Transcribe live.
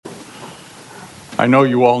I know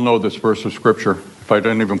you all know this verse of Scripture. If I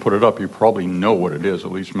didn't even put it up, you probably know what it is,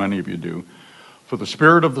 at least many of you do. For the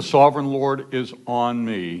Spirit of the Sovereign Lord is on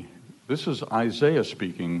me. This is Isaiah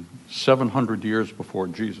speaking 700 years before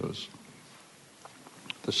Jesus.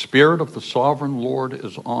 The Spirit of the Sovereign Lord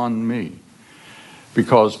is on me,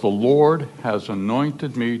 because the Lord has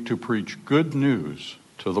anointed me to preach good news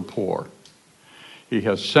to the poor. He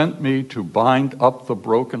has sent me to bind up the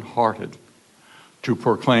brokenhearted, to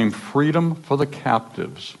proclaim freedom for the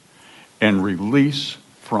captives and release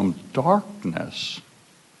from darkness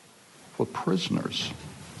for prisoners.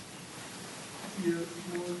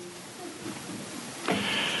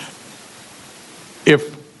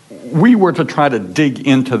 If we were to try to dig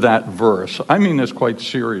into that verse, I mean this quite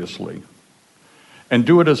seriously, and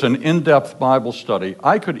do it as an in-depth Bible study,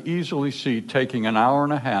 I could easily see taking an hour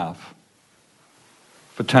and a half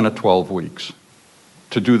for 10 or 12 weeks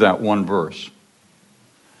to do that one verse.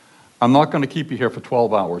 I'm not going to keep you here for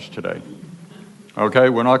 12 hours today. Okay,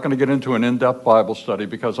 we're not going to get into an in-depth Bible study,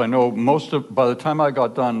 because I know by the time I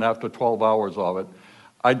got done after 12 hours of it,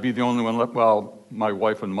 I'd be the only one left. Well, my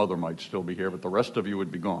wife and mother might still be here, but the rest of you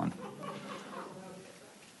would be gone.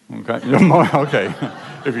 Okay, okay.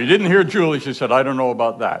 If you didn't hear Julie, she said, I don't know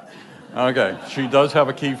about that. Okay, she does have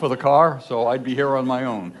a key for the car, so I'd be here on my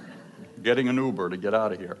own, getting an Uber to get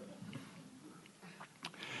out of here.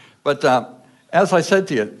 But as I said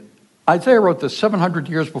to you, Isaiah wrote this 700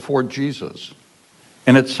 years before Jesus,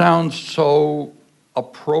 and it sounds so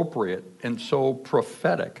appropriate and so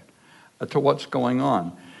prophetic to what's going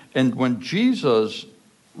on. And when Jesus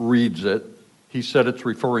reads it, he said it's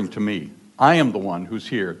referring to me. I am the one who's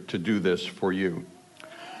here to do this for you.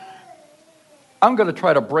 I'm going to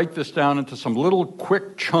try to break this down into some little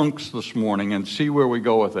quick chunks this morning and see where we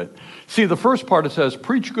go with it. See, the first part, it says,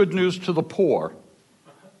 preach good news to the poor.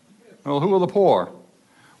 Well, who are the poor?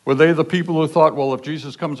 Were they the people who thought, well, if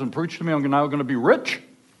Jesus comes and preaches to me, I'm now going to be rich?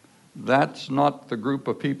 That's not the group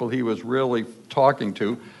of people he was really talking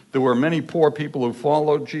to. There were many poor people who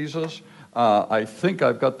followed Jesus. I think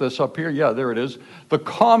I've got this up here. Yeah, there it is. The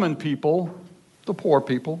common people, the poor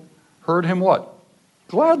people, heard him what?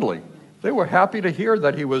 Gladly. They were happy to hear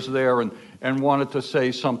that he was there and wanted to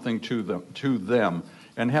say something to them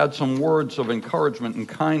and had some words of encouragement and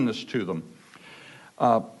kindness to them.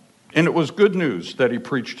 And it was good news that he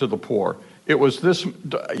preached to the poor. It was this,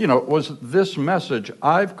 it was this message.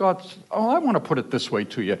 I want to put it this way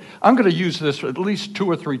to you. I'm going to use this at least 2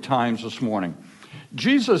 or 3 times this morning.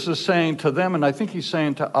 Jesus is saying to them, and I think he's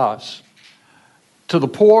saying to us, to the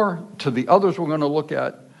poor, to the others we're going to look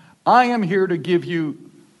at, I am here to give you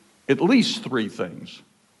at least 3 things: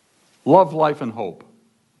 love, life, and hope.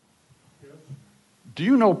 Yes. Do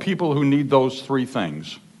you know people who need those 3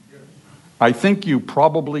 things? Yes. I think you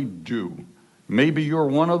probably do. Maybe you're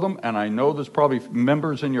one of them, and I know there's probably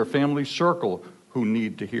members in your family circle who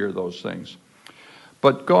need to hear those things.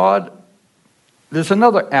 But God, there's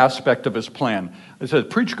another aspect of his plan. It says,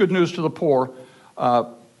 preach good news to the poor. And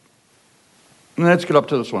let's get up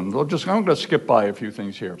to this one. I'm going to skip by a few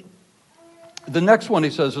things here. The next one he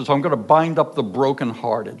says is, I'm going to bind up the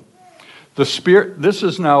brokenhearted. The Spirit, this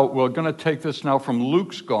is now, we're going to take this now from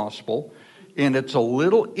Luke's gospel, and it's a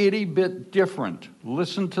little itty bit different.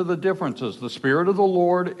 Listen to the differences. The Spirit of the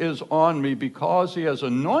Lord is on me because he has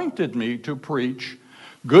anointed me to preach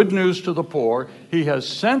good news to the poor. He has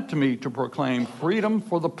sent me to proclaim freedom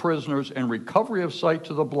for the prisoners and recovery of sight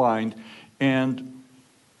to the blind, and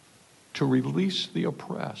to release the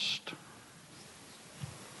oppressed.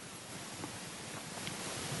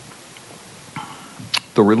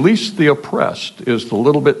 The release the oppressed is the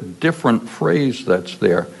little bit different phrase that's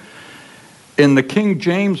there. In the King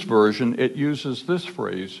James Version, it uses this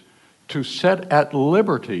phrase, to set at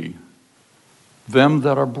liberty them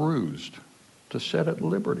that are bruised. To set at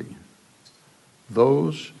liberty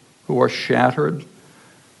those who are shattered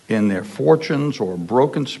in their fortunes or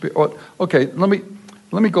broken spirit. Okay, let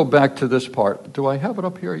me go back to this part. Do I have it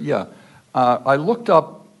up here? Yeah. I looked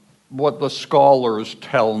up what the scholars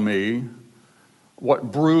tell me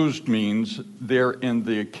what bruised means there in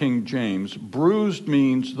the King James. Bruised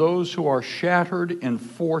means those who are shattered in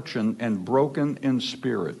fortune and broken in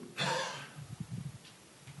spirit.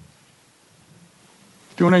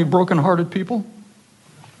 Do you know any broken-hearted people?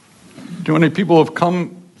 Do you know any people who have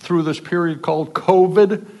come through this period called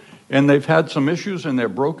COVID and they've had some issues and they're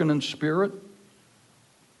broken in spirit?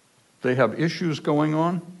 They have issues going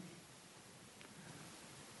on.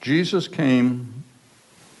 Jesus came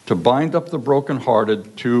to bind up the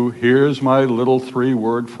brokenhearted, to, here's my little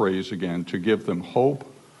 3-word phrase again, to give them hope,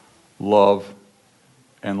 love,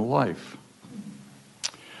 and life.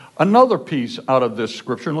 Another piece out of this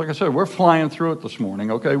scripture, and like I said, we're flying through it this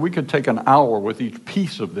morning, okay? We could take an hour with each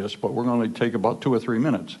piece of this, but we're going to take about 2 or 3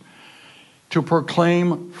 minutes. To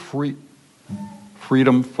proclaim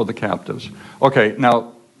freedom for the captives. Okay,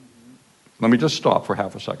 now, let me just stop for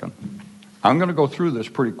half a second. I'm going to go through this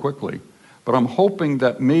pretty quickly, but I'm hoping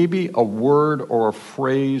that maybe a word or a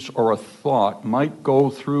phrase or a thought might go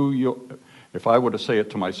through you, if I were to say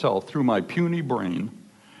it to myself, through my puny brain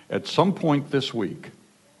at some point this week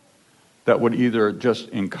that would either just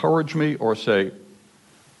encourage me or say,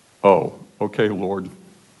 oh, okay, Lord,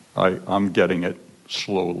 I'm getting it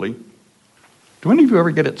slowly. Do any of you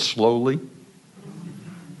ever get it slowly?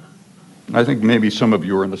 I think maybe some of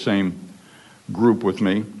you are in the same group with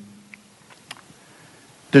me.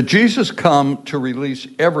 Did Jesus come to release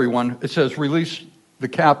everyone? It says release the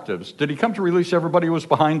captives. Did he come to release everybody who was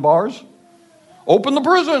behind bars? Open the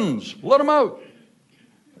prisons, let them out.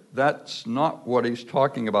 That's not what he's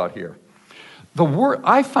talking about here. The word,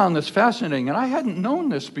 I found this fascinating, and I hadn't known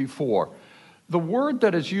this before. The word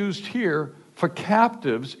that is used here for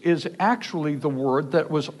captives is actually the word that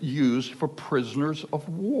was used for prisoners of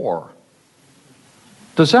war.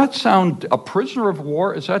 Does that sound, a prisoner of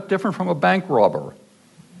war, is that different from a bank robber?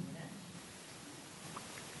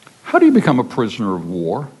 How do you become a prisoner of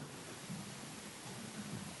war?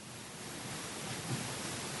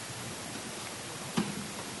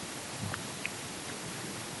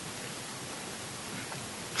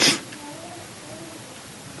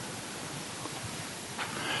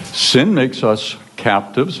 Sin makes us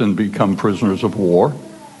captives and become prisoners of war.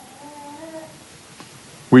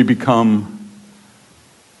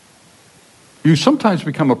 You sometimes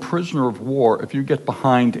become a prisoner of war if you get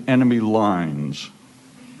behind enemy lines.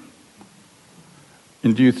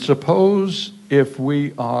 And do you suppose if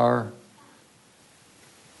we are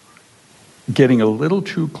getting a little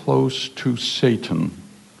too close to Satan,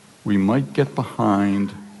 we might get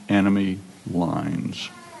behind enemy lines?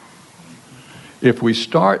 If we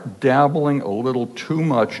start dabbling a little too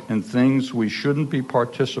much in things we shouldn't be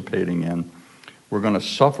participating in, we're going to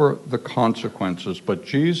suffer the consequences. But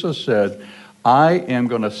Jesus said, I am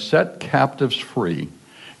going to set captives free,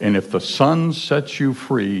 and if the Son sets you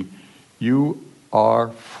free, you are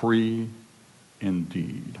free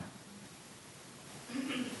indeed.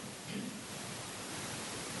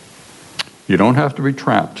 You don't have to be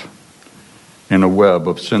trapped in a web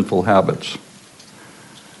of sinful habits.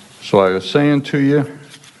 So I was saying to you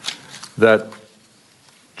that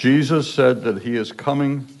Jesus said that he is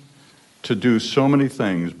coming to do so many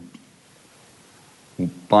things.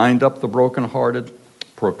 Bind up the brokenhearted,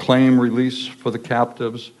 proclaim release for the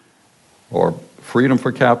captives, or freedom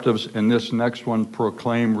for captives, and this next one,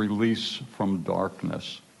 proclaim release from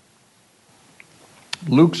darkness.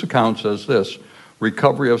 Luke's account says this,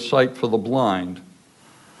 recovery of sight for the blind.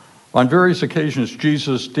 On various occasions,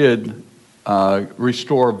 Jesus did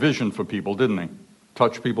restore vision for people, didn't he?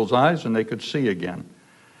 Touch people's eyes and they could see again.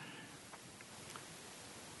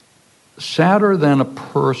 Sadder than a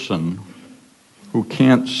person who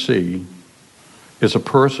can't see is a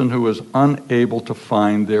person who is unable to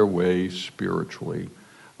find their way spiritually.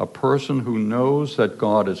 A person who knows that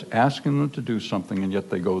God is asking them to do something and yet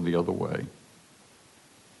they go the other way.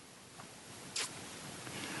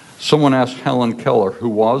 Someone asked Helen Keller, who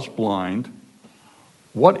was blind,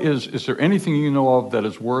 is there anything you know of that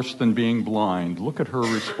is worse than being blind? Look at her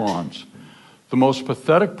response. The most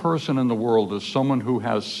pathetic person in the world is someone who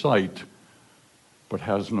has sight but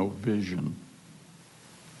has no vision.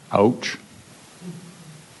 Ouch.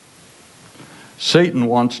 Satan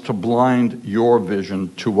wants to blind your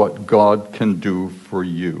vision to what God can do for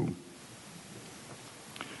you.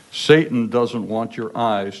 Satan doesn't want your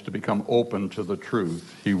eyes to become open to the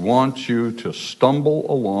truth. He wants you to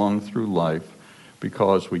stumble along through life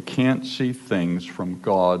because we can't see things from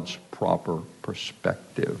God's proper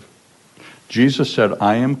perspective. Jesus said,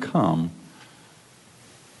 I am come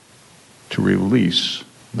to release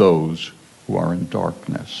those who are in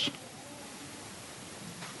darkness.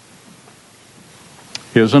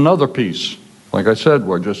 Here's another piece. Like I said,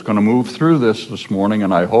 we're just going to move through this morning,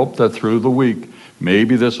 and I hope that through the week,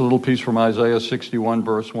 maybe this little piece from Isaiah 61,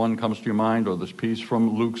 verse 1 comes to your mind, or this piece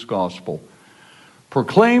from Luke's Gospel.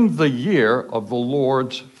 Proclaim the year of the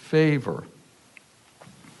Lord's favor.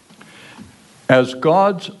 As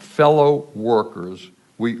God's fellow workers,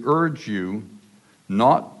 we urge you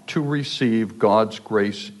not to receive God's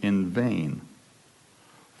grace in vain.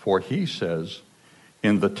 For he says,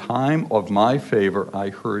 in the time of my favor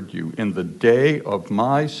I heard you. In the day of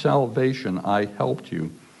my salvation I helped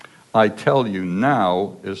you. I tell you,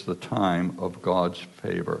 now is the time of God's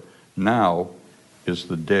favor. Now is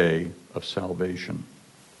the day of salvation.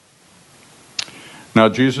 Now,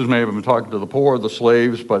 Jesus may have been talking to the poor, the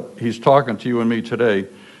slaves, but he's talking to you and me today,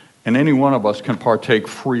 and any one of us can partake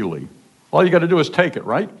freely. All you got to do is take it,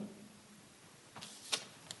 right?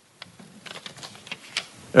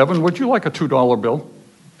 Evan, would you like a $2 bill?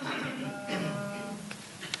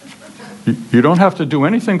 You don't have to do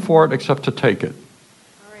anything for it except to take it.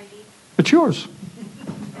 Alrighty. It's yours.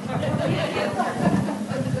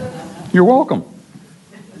 You're welcome.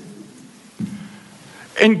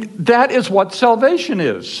 And that is what salvation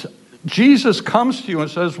is. Jesus comes to you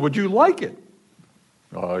and says, would you like it?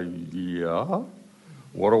 Yeah.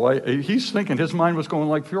 What do he's thinking, his mind was going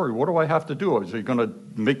like fury. What do I have to do? Is he going to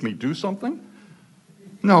make me do something?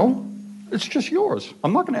 No, it's just yours.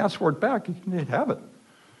 I'm not going to ask for it back. You can have it.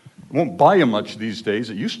 It won't buy you much these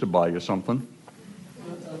days. It used to buy you something.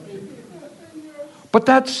 But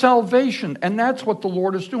that's salvation, and that's what the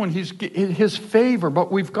Lord is doing. He's his favor,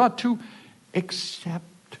 but we've got to accept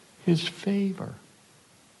his favor.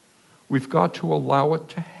 We've got to allow it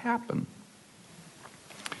to happen.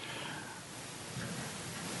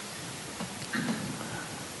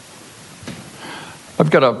 I've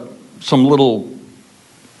got some little,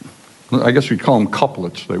 I guess we'd call them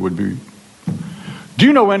couplets. They would be. Do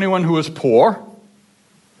you know anyone who is poor?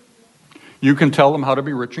 You can tell them how to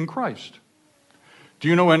be rich in Christ. Do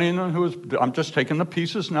you know anyone who is, I'm just taking the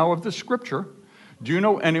pieces now of the scripture. Do you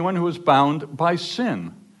know anyone who is bound by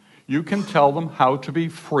sin? You can tell them how to be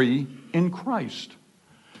free in Christ.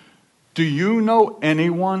 Do you know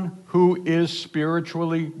anyone who is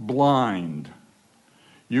spiritually blind?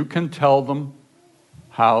 You can tell them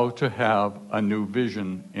how to have a new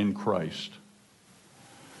vision in Christ.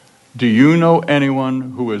 Do you know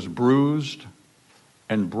anyone who is bruised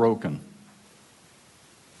and broken?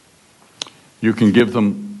 You can give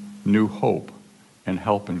them new hope and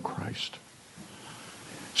help in Christ.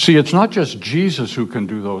 See, it's not just Jesus who can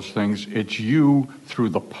do those things. It's you, through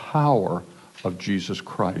the power of Jesus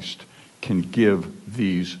Christ, can give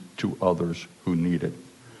these to others who need it.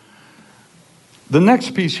 The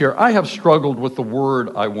next piece here, I have struggled with the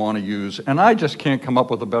word I want to use, and I just can't come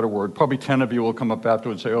up with a better word. Probably 10 of you will come up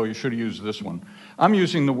afterwards and say, oh, you should have used this one. I'm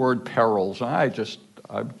using the word perils. I just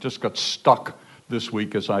got stuck this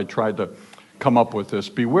week as I tried to come up with this.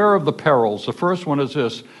 Beware of the perils. The first one is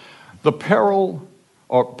this. The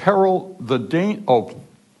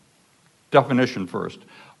definition first.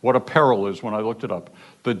 What a peril is when I looked it up.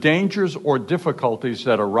 The dangers or difficulties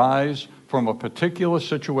that arise from a particular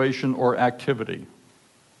situation or activity.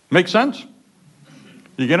 Make sense?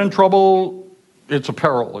 You get in trouble, it's a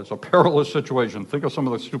peril. It's a perilous situation. Think of some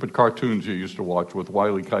of the stupid cartoons you used to watch with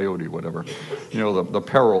Wile E. Coyote, whatever. You know, the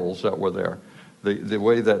perils that were there. The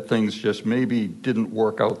way that things just maybe didn't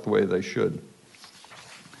work out the way they should.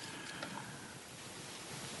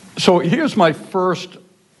 So here's my first,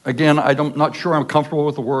 again, I'm not sure I'm comfortable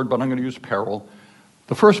with the word, but I'm going to use peril.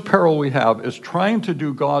 The first peril we have is trying to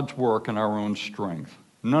do God's work in our own strength.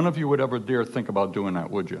 None of you would ever dare think about doing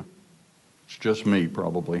that, would you? It's just me,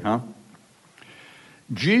 probably, huh?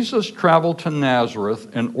 Jesus traveled to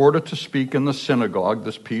Nazareth in order to speak in the synagogue,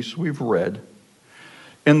 this piece we've read.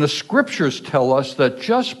 And the scriptures tell us that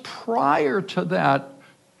just prior to that,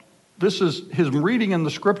 this is his reading in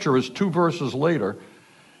the scripture is 2 verses later,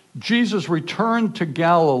 Jesus returned to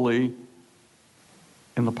Galilee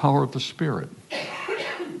in the power of the Spirit.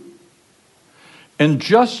 And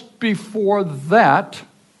just before that,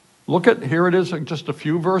 look at, here it is, just a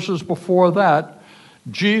few verses before that,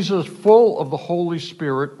 Jesus, full of the Holy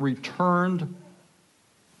Spirit, returned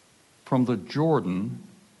from the Jordan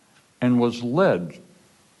and was led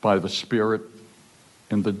by the Spirit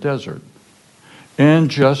in the desert. And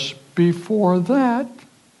just before that,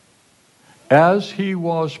 as he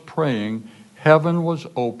was praying, heaven was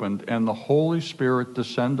opened and the Holy Spirit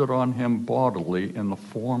descended on him bodily in the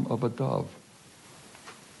form of a dove.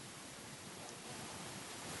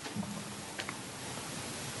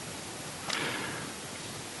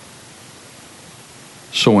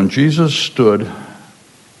 So when Jesus stood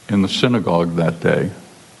in the synagogue that day,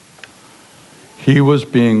 he was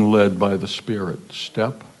being led by the Spirit,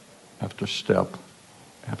 step after step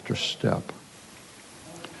after step.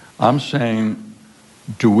 I'm saying,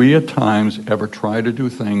 do we at times ever try to do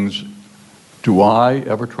things, do I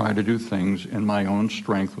ever try to do things in my own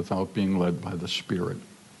strength without being led by the Spirit?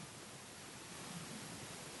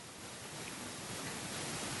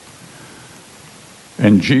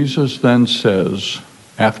 And Jesus then says,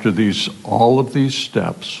 after all of these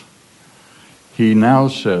steps, he now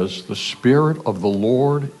says, the Spirit of the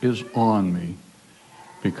Lord is on me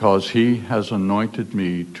because he has anointed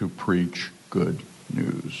me to preach good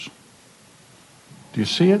news. Do you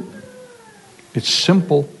see it? It's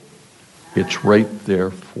simple. It's right there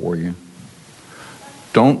for you.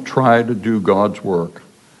 Don't try to do God's work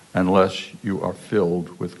unless you are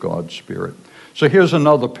filled with God's Spirit. So here's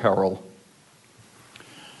another peril.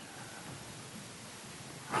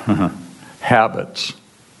 Habits.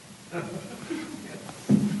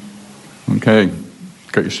 Okay,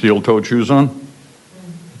 got your steel-toed shoes on?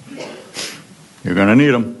 You're going to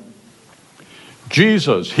need them.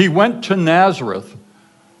 Jesus, he went to Nazareth,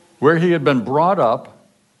 where he had been brought up,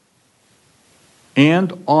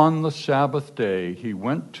 and on the Sabbath day he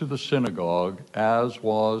went to the synagogue, as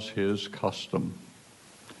was his custom,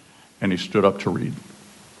 and he stood up to read.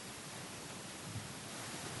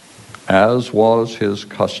 As was his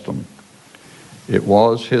custom. It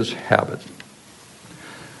was his habit.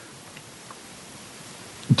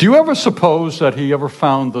 Do you ever suppose that he ever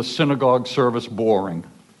found the synagogue service boring?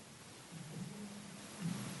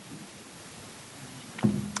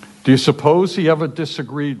 Do you suppose he ever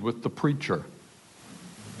disagreed with the preacher?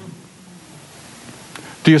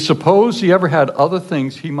 Do you suppose he ever had other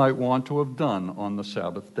things he might want to have done on the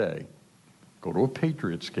Sabbath day? Go to a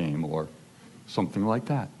Patriots game or something like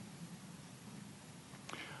that.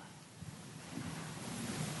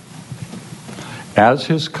 As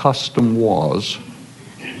his custom was,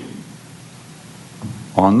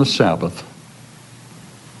 on the Sabbath,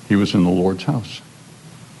 he was in the Lord's house.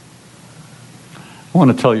 I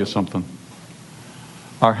want to tell you something.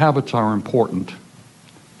 Our habits are important.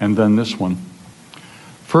 And then this one.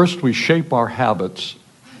 First, we shape our habits,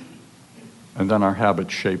 and then our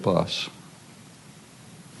habits shape us.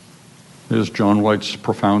 Here's John White's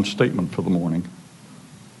profound statement for the morning.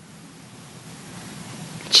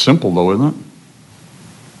 It's simple, though, isn't it?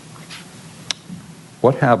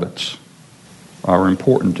 What habits are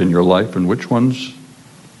important in your life, and which ones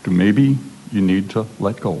do maybe you need to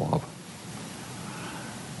let go of?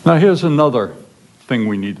 Now, here's another thing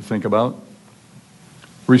we need to think about.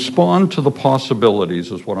 Respond to the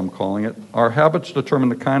possibilities is what I'm calling it. Our habits determine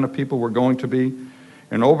the kind of people we're going to be,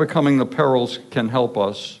 and overcoming the perils can help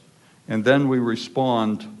us, and then we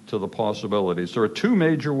respond to the possibilities. There are two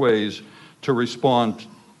major ways to respond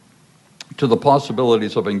to the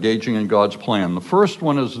possibilities of engaging in God's plan. The first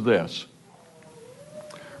one is this: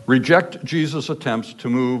 reject Jesus' attempts to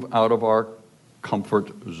move out of our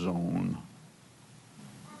comfort zone.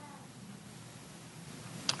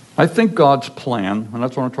 I think God's plan, and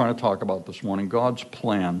that's what I'm trying to talk about this morning, God's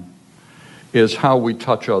plan is how we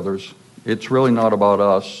touch others. It's really not about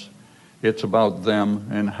us. It's about them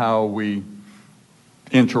and how we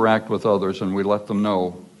interact with others and we let them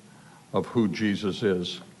know of who Jesus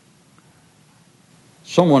is.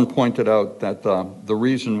 Someone pointed out that the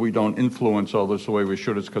reason we don't influence others the way we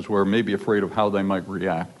should is because we're maybe afraid of how they might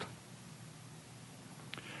react.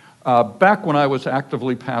 Back when I was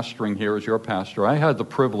actively pastoring here as your pastor, I had the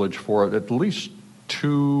privilege for at least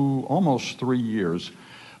almost 3 years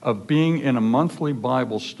of being in a monthly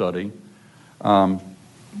Bible study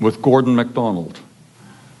with Gordon MacDonald.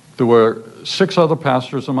 There were 6 other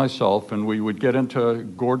pastors and myself, and we would get into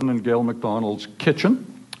Gordon and Gail MacDonald's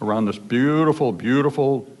kitchen around this beautiful,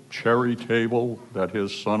 beautiful cherry table that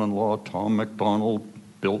his son-in-law, Tom MacDonald,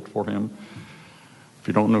 built for him. If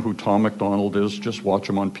you don't know who Tom MacDonald is, just watch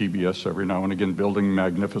him on PBS every now and again, building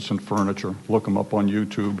magnificent furniture. Look him up on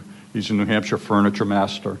YouTube. He's a New Hampshire furniture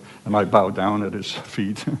master, and I bow down at his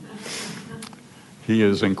feet. He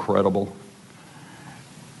is incredible.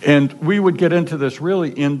 And we would get into this really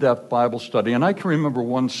in-depth Bible study, and I can remember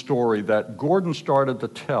one story that Gordon started to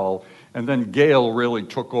tell, and then Gail really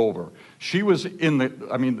took over. She was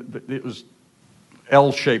it was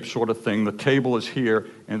L-shaped sort of thing. The table is here,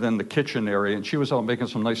 and then the kitchen area, and she was out making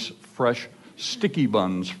some nice, fresh, sticky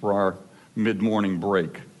buns for our mid-morning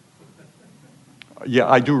break. Yeah,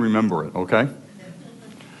 I do remember it, okay?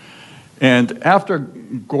 And after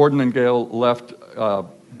Gordon and Gail left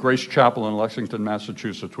Grace Chapel in Lexington,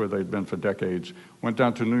 Massachusetts, where they'd been for decades, went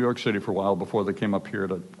down to New York City for a while before they came up here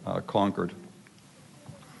to Concord.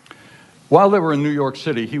 While they were in New York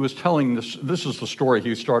City, he was telling this is the story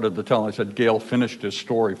he started to tell. I said Gail finished his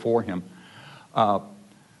story for him.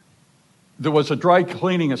 There was a dry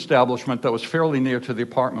cleaning establishment that was fairly near to the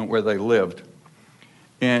apartment where they lived.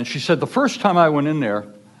 And she said, the first time I went in there,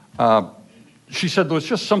 she said there was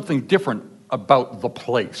just something different about the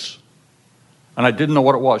place. And I didn't know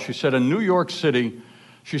what it was. She said, in New York City,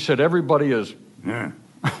 she said, everybody is,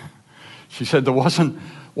 She said there wasn't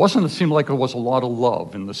it seemed like there was a lot of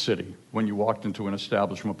love in the city when you walked into an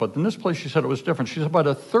establishment. But in this place, she said it was different. She said, by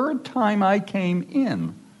the third time I came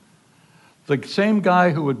in, the same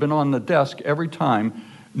guy who had been on the desk every time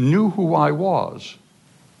knew who I was.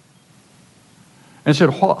 and said,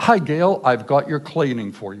 "Hi, Gail, I've got your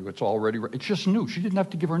cleaning for you. It's already ready." It just knew. She didn't have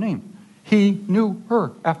to give her name. He knew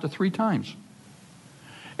her after 3 times.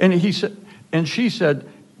 And he said, and she said,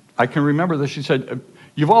 I can remember this, she said,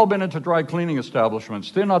 "You've all been into dry cleaning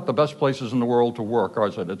establishments. They're not the best places in the world to work." I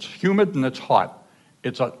said, "It's humid and it's hot.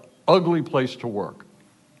 It's an ugly place to work."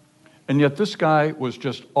 And yet this guy was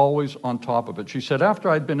just always on top of it. She said, after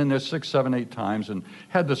I'd been in there 6, 7, 8 times and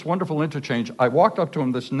had this wonderful interchange, I walked up to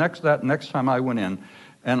him that next time I went in,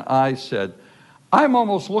 and I said, "I'm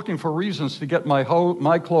almost looking for reasons to get my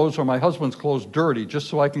clothes or my husband's clothes dirty just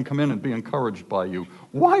so I can come in and be encouraged by you.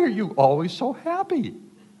 Why are you always so happy?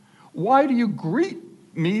 Why do you greet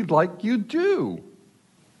me like you do?"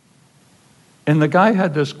 And the guy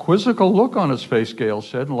had this quizzical look on his face, Gail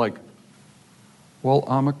said, and like, "Well,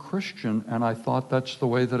 I'm a Christian, and I thought that's the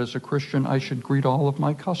way that as a Christian I should greet all of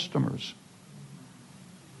my customers."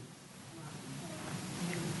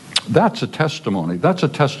 That's a testimony. That's a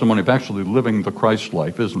testimony of actually living the Christ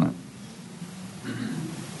life, isn't it?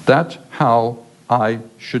 That's how I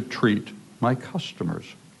should treat my customers.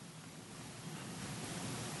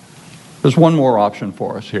 There's one more option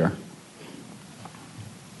for us here.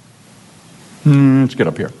 Let's get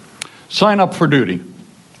up here. Sign up for duty.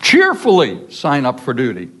 Cheerfully sign up for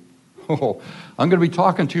duty. Oh, I'm going to be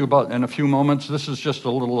talking to you about in a few moments. This is just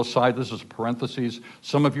a little aside. This is parentheses.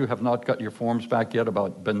 Some of you have not got your forms back yet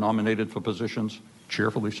about been nominated for positions.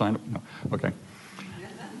 Cheerfully sign up. No. Okay.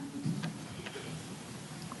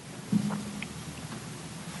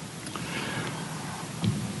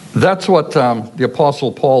 That's what the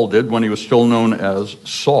Apostle Paul did when he was still known as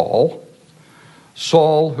Saul.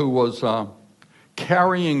 Saul, who was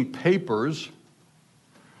carrying papers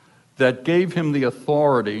that gave him the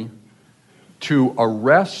authority to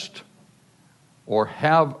arrest or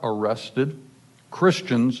have arrested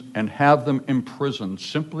Christians and have them imprisoned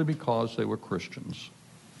simply because they were Christians.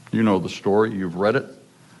 You know the story, you've read it.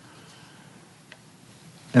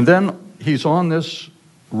 And then he's on this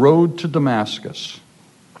road to Damascus,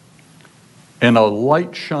 and a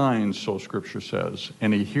light shines, so Scripture says,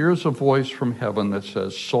 and he hears a voice from heaven that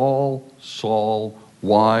says, "Saul, Saul,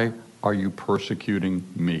 why are you persecuting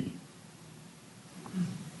me?"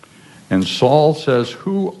 And Saul says,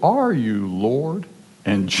 "Who are you, Lord?"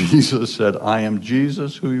 And Jesus said, "I am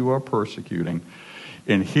Jesus who you are persecuting."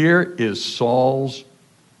 And here is Saul's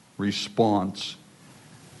response.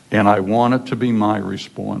 And I want it to be my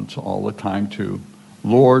response all the time too.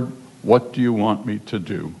 "Lord, what do you want me to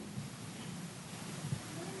do?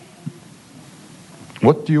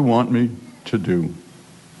 What do you want me to do?"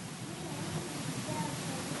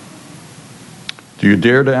 Do you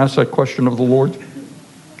dare to ask that question of the Lord?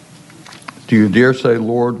 Do you dare say,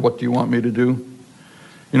 "Lord, what do you want me to do?"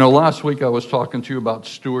 You know, last week I was talking to you about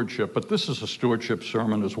stewardship, but this is a stewardship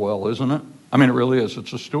sermon as well, isn't it? I mean, it really is.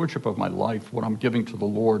 It's a stewardship of my life, what I'm giving to the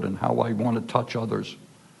Lord and how I want to touch others.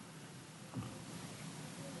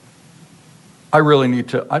 I really need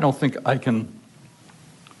to, I don't think I can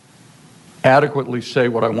adequately say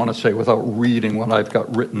what I want to say without reading what I've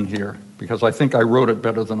got written here, because I think I wrote it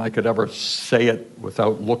better than I could ever say it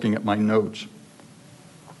without looking at my notes.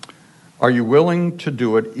 Are you willing to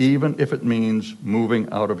do it even if it means moving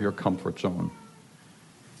out of your comfort zone?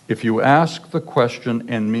 If you ask the question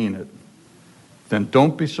and mean it, then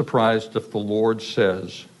don't be surprised if the Lord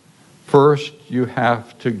says, "First, you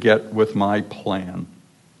have to get with my plan.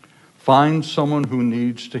 Find someone who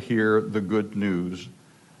needs to hear the good news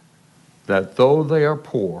that though they are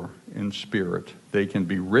poor in spirit, they can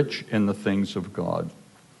be rich in the things of God.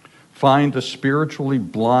 Find a spiritually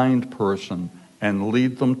blind person and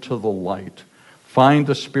lead them to the light. Find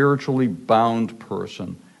a spiritually bound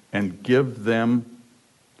person and give them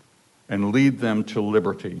and lead them to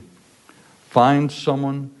liberty. Find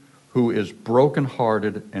someone who is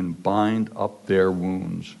brokenhearted and bind up their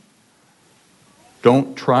wounds.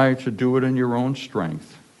 Don't try to do it in your own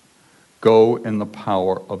strength. Go in the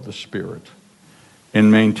power of the Spirit.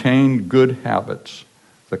 And maintain good habits,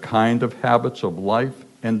 the kind of habits of life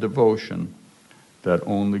and devotion that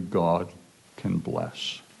only God can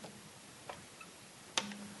bless."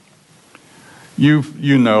 You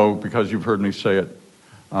know, because you've heard me say it,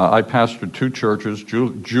 I pastored 2 churches.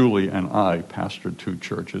 Julie and I pastored 2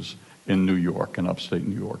 churches in New York, in upstate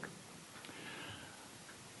New York.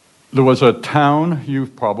 There was a town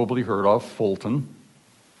you've probably heard of, Fulton,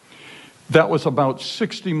 that was about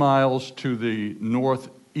 60 miles to the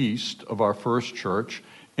northeast of our first church,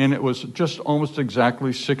 and it was just almost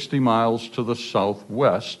exactly 60 miles to the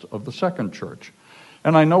southwest of the second church.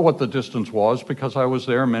 And I know what the distance was because I was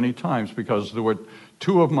there many times, because there were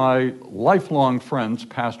 2 of my lifelong friends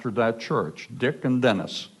pastored that church, Dick and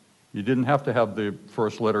Dennis. You didn't have to have the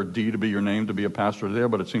first letter D to be your name to be a pastor there,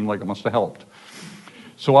 but it seemed like it must have helped.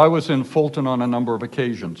 So I was in Fulton on a number of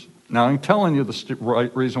occasions. Now, I'm telling you the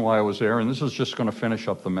right reason why I was there, and this is just going to finish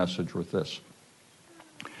up the message with this.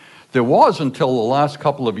 There was, until the last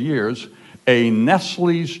couple of years, a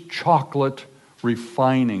Nestle's chocolate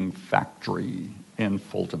refining factory in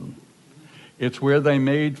Fulton. It's where they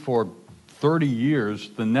made for 30 years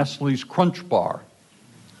the Nestle's Crunch Bar.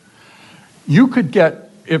 You could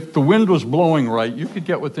get, if the wind was blowing right, you could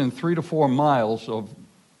get within 3 to 4 miles of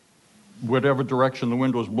whatever direction the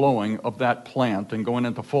wind was blowing of that plant and going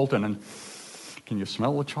into Fulton, and can you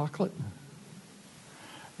smell the chocolate?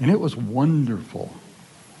 And it was wonderful.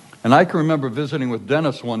 And I can remember visiting with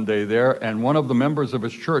Dennis one day there, and one of the members of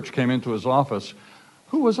his church came into his office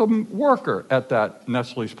who was a worker at that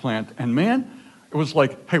Nestle's plant. And man, it was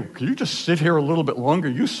like, hey, can you just sit here a little bit longer?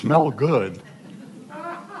 You smell good.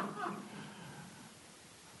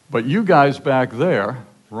 But you guys back there,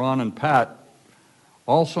 Ron and Pat,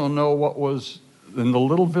 also know what was in the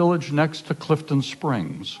little village next to Clifton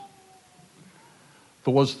Springs.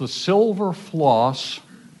 There was the Silver Floss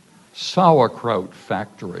sauerkraut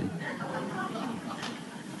factory.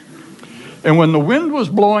 And when the wind was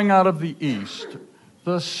blowing out of the east,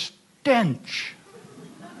 the stench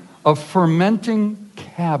of fermenting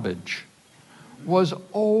cabbage was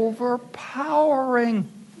overpowering.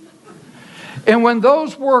 And when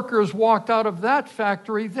those workers walked out of that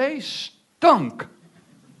factory, they stunk.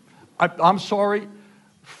 I'm sorry,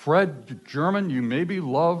 Fred German, you maybe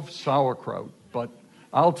love sauerkraut, but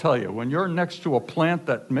I'll tell you, when you're next to a plant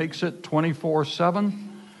that makes it 24/7,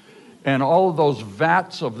 and all of those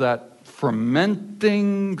vats of that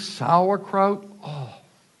fermenting sauerkraut, oh,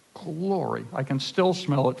 glory. I can still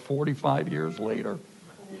smell it 45 years later.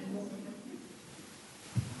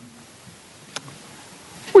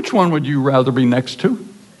 Which one would you rather be next to?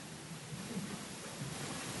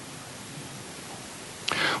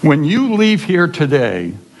 When you leave here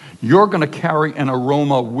today, you're going to carry an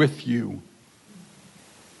aroma with you.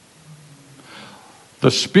 The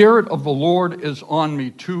Spirit of the Lord is on me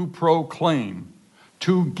to proclaim,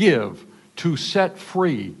 to give, to set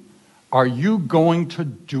free. Are you going to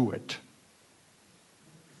do it?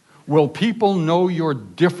 Will people know you're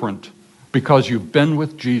different because you've been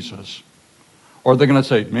with Jesus? Or are they going to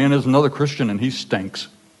say, man, there's another Christian and he stinks?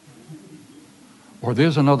 Or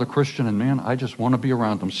there's another Christian and man, I just want to be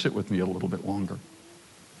around him. Sit with me a little bit longer.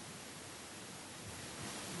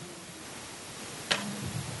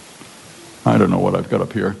 I don't know what I've got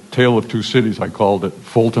up here. Tale of Two Cities, I called it.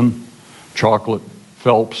 Fulton, chocolate,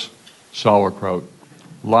 Phelps, sauerkraut.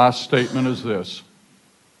 Last statement is this.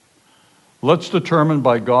 Let's determine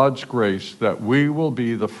by God's grace that we will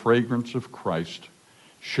be the fragrance of Christ,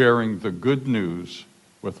 sharing the good news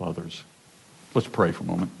with others. Let's pray for a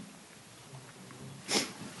moment.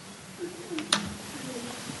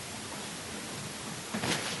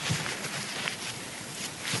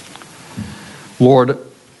 Lord,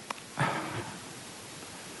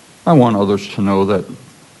 I want others to know that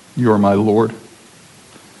you are my Lord.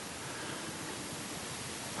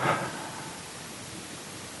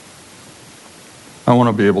 I want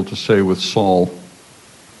to be able to say with Saul,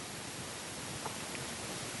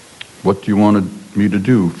 what do you want me to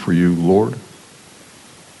do for you, Lord?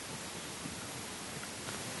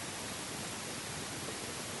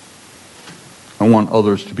 I want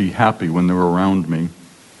others to be happy when they're around me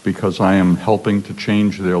because I am helping to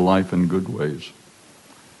change their life in good ways.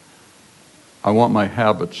 I want my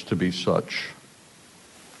habits to be such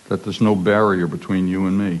that there's no barrier between you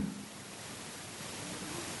and me.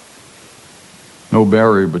 No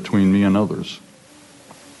barrier between me and others.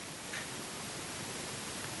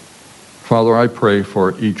 Father, I pray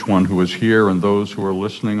for each one who is here and those who are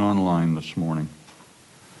listening online this morning,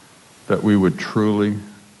 that we would truly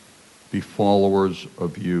be followers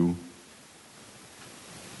of you,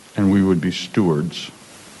 and we would be stewards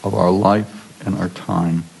of our life and our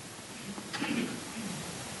time.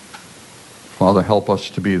 Father, help us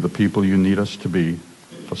to be the people you need us to be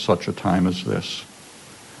for such a time as this.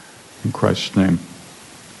 In Christ's name,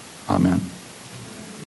 amen.